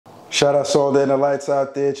Shout out to all the inner lights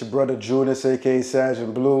out there. It's your brother Judas, aka Sag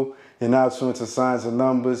and Blue. You're now tuned to Signs and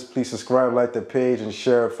Numbers. Please subscribe, like the page, and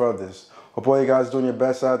share it for others. Hope all you guys doing your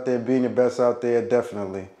best out there, being your best out there,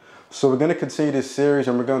 definitely. So we're going to continue this series,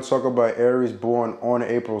 and we're going to talk about Aries born on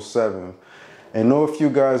April 7th. And know if you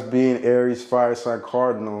guys being Aries fire sign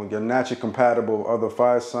cardinal, you're naturally compatible with other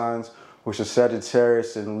fire signs, which are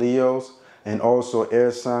Sagittarius and Leos, and also air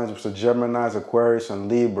signs, which are Geminis, Aquarius, and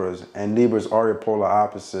Libras. And Libras are your polar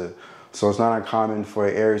opposite. So it's not uncommon for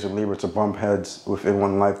Aries and Libra to bump heads within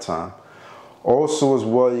one lifetime. Also as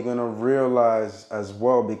well, you're going to realize as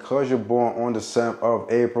well, because you're born on the 7th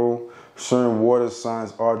of April, certain water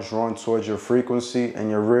signs are drawn towards your frequency, and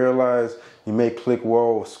you realize you may click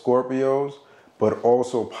well with Scorpios, but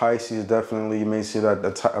also Pisces. Definitely, you may see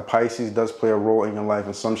that Pisces does play a role in your life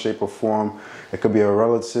in some shape or form. It could be a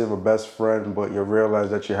relative, a best friend, but you realize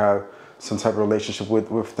that you have some type of relationship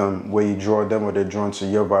with them where you draw them or they're drawn to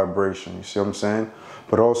your vibration. You see what I'm saying?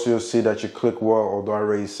 But also you'll see that you click well, although I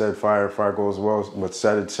already said fire goes well, but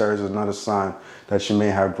Sagittarius is another sign that you may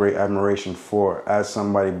have great admiration for as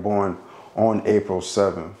somebody born on April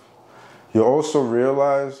 7th. You'll also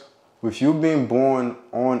realize with you being born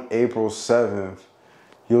on April 7th,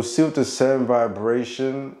 you'll see with the 7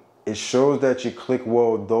 vibration, it shows that you click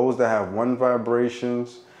well with those that have 1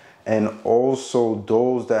 vibrations and also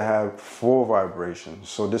those that have 4 vibrations.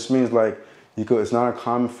 So this means like it's not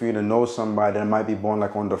uncommon for you to know somebody that might be born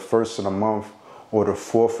like on the 1st of the month or the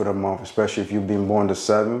 4th of the month, especially if you've been born the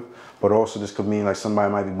 7th. But also this could mean like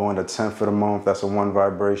somebody might be born the 10th of the month, that's a 1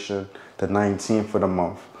 vibration, the 19th of the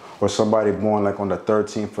month. Or somebody born like on the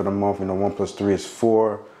 13th of the month, 1 plus 3 is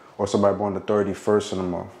 4. Or somebody born the 31st of the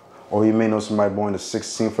month. Or you may know somebody born the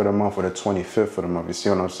 16th of the month or the 25th of the month. You see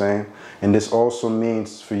what I'm saying? And this also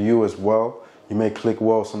means for you as well, you may click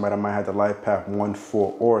well somebody that might have the life path 1,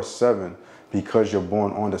 4, or 7 because you're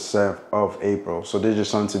born on the 7th of April. So this is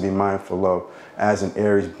just something to be mindful of as an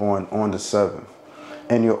Aries born on the 7th.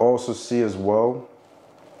 And you'll also see as well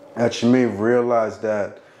that you may realize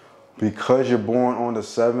that because you're born on the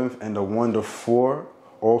 7th and the 1 to 4,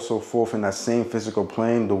 also 4th in that same physical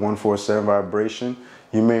plane, the 147 vibration,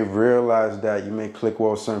 you may realize that you may click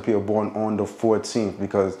well with certain people born on the 14th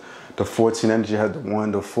because the 14 energy has the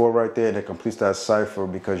 1 to 4 right there, and it completes that cipher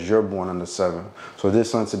because you're born on the 7th. So this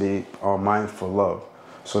is something to be mindful of.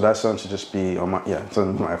 So that's something to just be something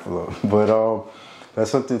to be mindful of. But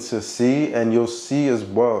that's something to see, and you'll see as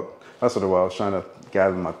well. That's what I was trying to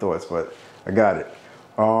gather my thoughts, but I got it.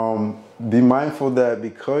 Be mindful that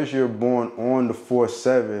because you're born on the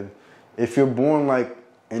 4-7, if you're born like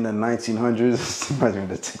in the 1900s, imagine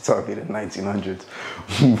the TikTok in the 1900s,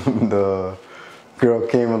 the girl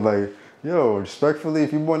came and like, yo, respectfully,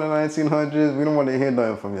 if you're born in the 1900s, we don't want to hear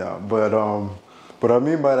nothing from y'all. But I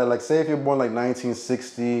mean by that, like say if you're born like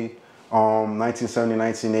 1960, 1970,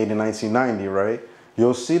 1980, 1990, right?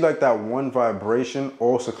 You'll see like that 1 vibration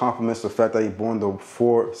also complements the fact that you're born the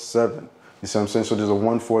 4-7. You see what I'm saying? So there's a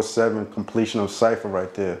 147 completion of cipher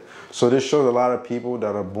right there. So this shows a lot of people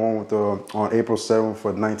that are born with on April 7th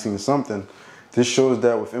for 19-something. This shows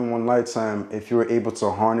that within one lifetime, if you were able to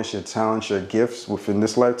harness your talents, your gifts within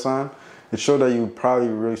this lifetime, it showed that you're probably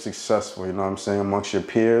really successful, you know what I'm saying, amongst your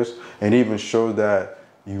peers. And even shows that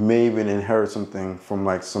you may even inherit something from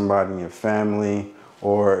like somebody in your family,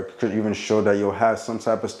 or it could even show that you'll have some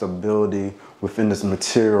type of stability within this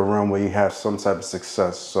material realm where you have some type of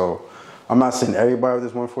success. So I'm not saying everybody with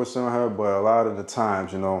this 147 have, but a lot of the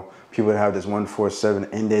times, people that have this 147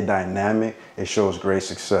 in their dynamic, it shows great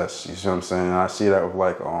success. You see what I'm saying? And I see that with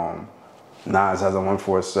like Nas has a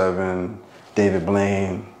 147, David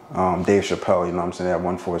Blaine, Dave Chappelle, you know what I'm saying? They have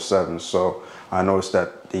 147. So I noticed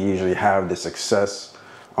that they usually have the success,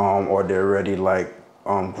 or they're already like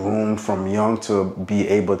groomed from young to be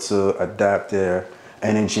able to adapt their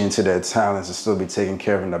energy into their talents and still be taken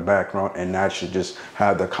care of in the background, and naturally just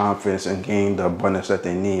have the confidence and gain the abundance that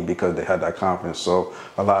they need because they had that confidence. So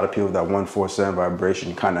a lot of people with that 147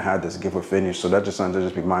 vibration kind of have this gift within you. So that's just something to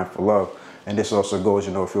just be mindful of. And this also goes,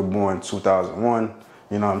 if you're born 2001,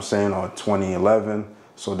 you know what I'm saying, or 2011.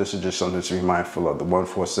 So this is just something to be mindful of, the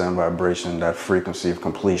 147 vibration, that frequency of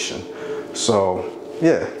completion. So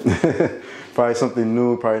yeah, probably something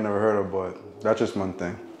new, probably never heard of, but that's just one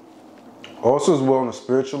thing. Also as well on a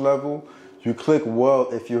spiritual level, you click well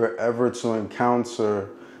if you're ever to encounter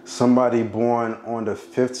somebody born on the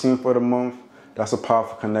 15th of the month. That's a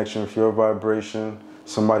powerful connection with your vibration.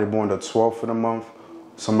 Somebody born the 12th of the month.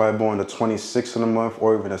 Somebody born the 26th of the month,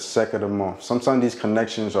 or even the 2nd of the month. Sometimes these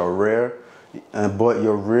connections are rare, but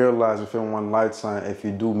you'll realize within one lifetime, if you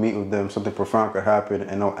do meet with them, something profound could happen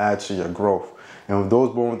and it'll add to your growth. And with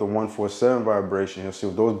those born with the 147 vibration, you'll see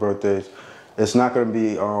with those birthdays, it's not going to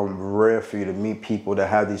be rare for you to meet people that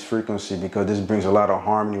have these frequencies, because this brings a lot of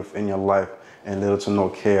harmony within your life and little to no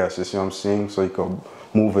chaos. You see what I'm saying? So you can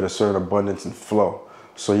move with a certain abundance and flow.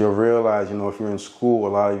 So you'll realize, you know, if you're in school, a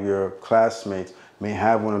lot of your classmates may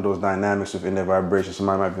have one of those dynamics within their vibration.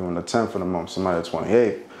 Somebody might be on the 10th of the month, somebody the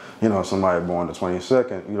 28th, you know, somebody born the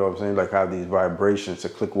 22nd, you know what I'm saying? Like have these vibrations to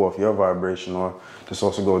click off your vibration. Or this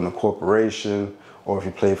also goes in the corporation, or if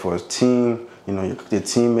you play for a team, you know, your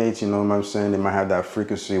teammates, you know what I'm saying? They might have that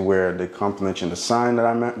frequency where they complement you in the sign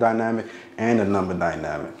dynamic and the number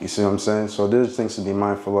dynamic. You see what I'm saying? So there's things to be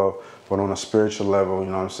mindful of. But on a spiritual level, you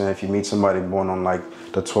know what I'm saying, if you meet somebody born on like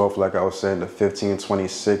the 12th, like I was saying, the 15th,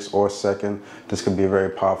 26th, or 2nd, this could be a very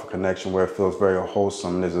powerful connection where it feels very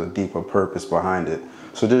wholesome. There's a deeper purpose behind it.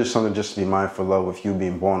 So there's something just to be mindful of with you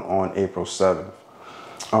being born on April 7th.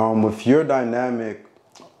 With your dynamic,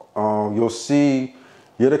 you'll see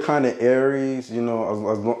you're the kind of Aries, you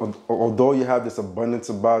know, although you have this abundance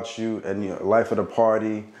about you and your life of the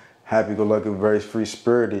party, happy-go-lucky, very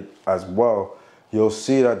free-spirited as well, you'll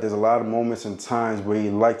see that there's a lot of moments and times where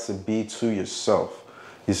you like to be to yourself.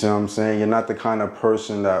 You see what I'm saying? You're not the kind of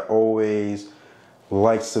person that always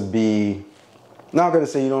likes to be, not going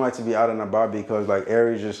to say you don't like to be out and about, because like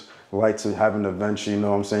Aries just like to have an adventure, you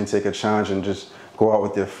know what I'm saying, take a challenge and just go out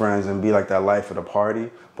with your friends and be like that life of the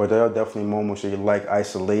party. But there are definitely moments where you like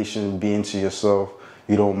isolation, being to yourself.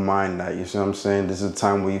 You don't mind that, you see what I'm saying? This is a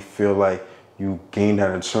time where you feel like you gain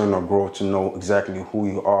that internal growth to know exactly who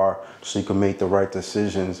you are, so you can make the right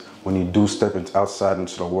decisions when you do step outside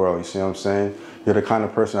into the world. You see what I'm saying? You're the kind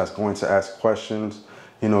of person that's going to ask questions.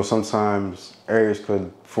 You know, sometimes Aries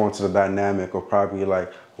could fall into the dynamic of probably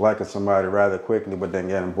like liking somebody rather quickly, but then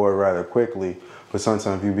getting bored rather quickly. But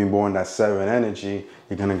sometimes if you've been born that 7 energy,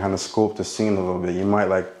 you're going to kind of scope the scene a little bit. You might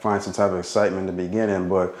like find some type of excitement in the beginning,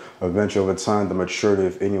 but eventually over time, the maturity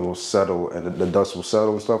within you will settle and the dust will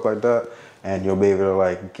settle and stuff like that. And you'll be able to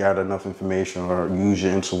like gather enough information or use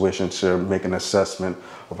your intuition to make an assessment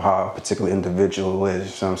of how a particular individual is,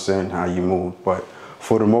 you know what I'm saying, how you move. But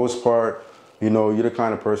for the most part, you know, you're the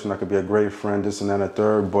kind of person that could be a great friend, this and that and a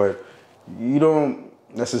third, but you don't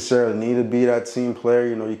necessarily need to be that team player.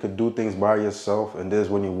 You know, you could do things by yourself, and this is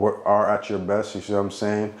when you are at your best, you see what I'm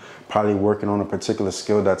saying? Probably working on a particular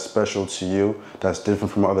skill that's special to you, that's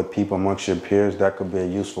different from other people amongst your peers. That could be a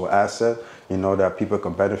useful asset, you know, that people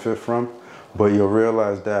could benefit from. But you'll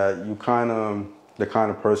realize that you the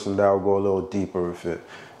kind of person that will go a little deeper with it.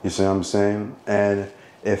 You see what I'm saying? And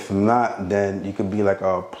if not, then you could be like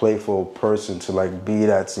a playful person to like be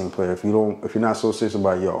that team player. If you're not so serious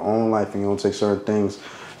about your own life and you don't take certain things,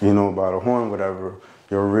 you know, by the horn, whatever,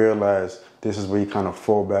 you'll realize this is where you kind of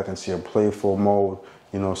fall back into your playful mode.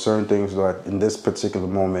 You know, certain things that in this particular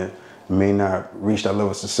moment may not reach that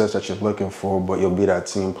level of success that you're looking for, but you'll be that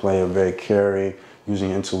team player, very caring,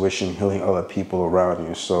 using intuition, healing other people around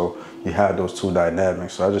you. So you have those two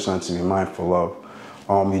dynamics. So I just wanted to be mindful of.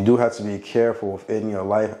 You do have to be careful within your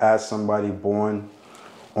life as somebody born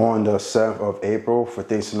on the 7th of April for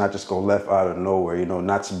things to not just go left out of nowhere, you know,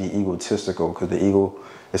 not to be egotistical, because the ego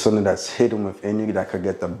is something that's hidden within you that could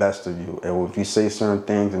get the best of you. And if you say certain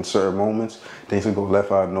things in certain moments, things can go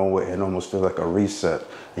left out of nowhere and almost feel like a reset.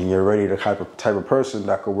 And you're already the type of person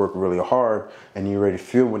that could work really hard, and you already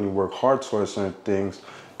feel when you work hard towards certain things,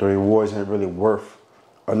 the rewards aren't really worth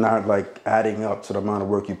or not like adding up to the amount of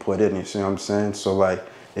work you put in. You see what I'm saying? So like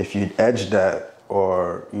if you edge that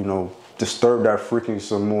or, you know, disturb that frequency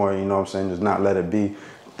some more, you know what I'm saying, just not let it be,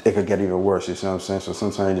 it could get even worse, you see what I'm saying? So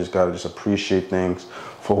sometimes you just gotta just appreciate things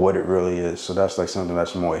for what it really is. So that's like something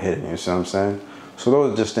that's more hidden, you see what I'm saying? So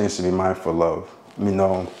those are just things to be mindful of, you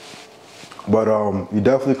know. But you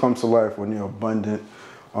definitely come to life when you're abundant,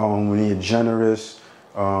 when you're generous,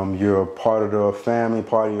 you're a part of the family,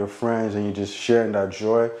 part of your friends, and you're just sharing that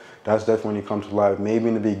joy. That's definitely when you come to life. Maybe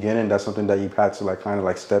in the beginning, that's something that you've had to like kind of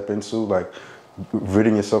like step into, like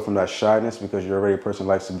ridding yourself from that shyness, because you're already a person who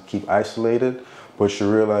likes to keep isolated. But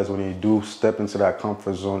you realize when you do step into that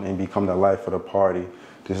comfort zone and become the life of the party,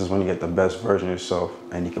 this is when you get the best version of yourself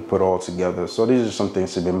and you can put it all together. So these are some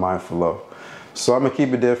things to be mindful of. So I'm gonna keep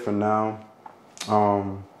it there for now.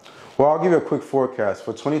 Well, I'll give you a quick forecast.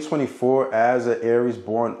 For 2024, as an Aries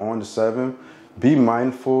born on the 7th, be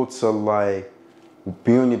mindful to like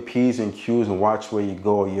be on your P's and Q's and watch where you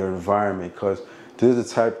go, your environment, because there's a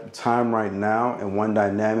type of time right now and one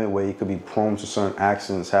dynamic where you could be prone to certain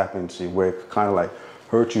accidents happening to you, where it could kind of like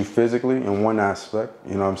hurt you physically in one aspect,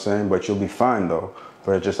 you know what I'm saying? But you'll be fine though,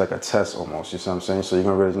 but it's just like a test almost, you see what I'm saying? So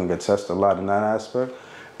you're really gonna get tested a lot in that aspect.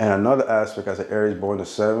 And another aspect, as an Aries born the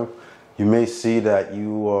 7th, you may see that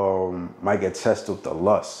you might get tested with the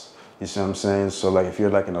lust. You see what I'm saying? So like if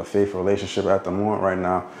you're like in a faithful relationship at the moment right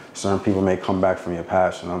now, certain people may come back from your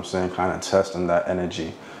past, you know what I'm saying? Kind of testing that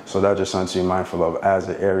energy. So that's just something to be mindful of as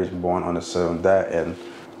the Aries born on the 7th, that, and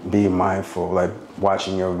be mindful, like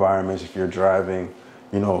watching your environments if you're driving,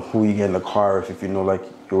 you know, who you get in the car with. If you know like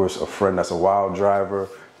you're a friend that's a wild driver,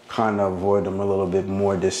 kind of avoid them a little bit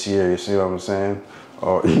more this year, you see what I'm saying?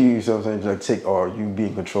 Or you see what I'm saying? Like or you be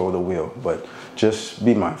in control of the wheel, but just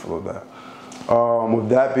be mindful of that. With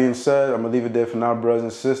that being said, I'm gonna leave it there for now, brothers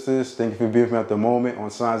and sisters. Thank you for being with me at the moment on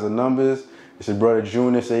Signs and Numbers. It's your brother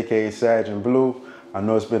Junius, aka Sag and Blue. I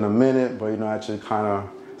know it's been a minute, but you know, I actually kind of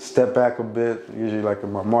step back a bit. Usually like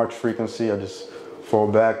in my March frequency, I just fall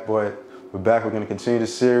back, but we're back. We're gonna continue the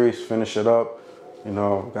series, finish it up. You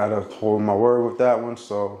know, gotta hold my word with that one,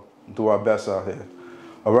 so do our best out here.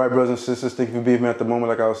 All right, brothers and sisters, thank you for being with me at the moment.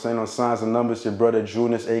 Like I was saying on Signs and Numbers, your brother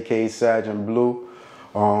Junius, aka Sag and Blue.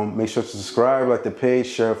 Make sure to subscribe, like the page,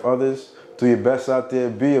 share with others. Do your best out there,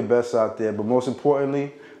 be your best out there, but most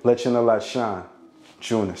importantly, let your light shine.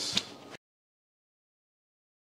 Junius.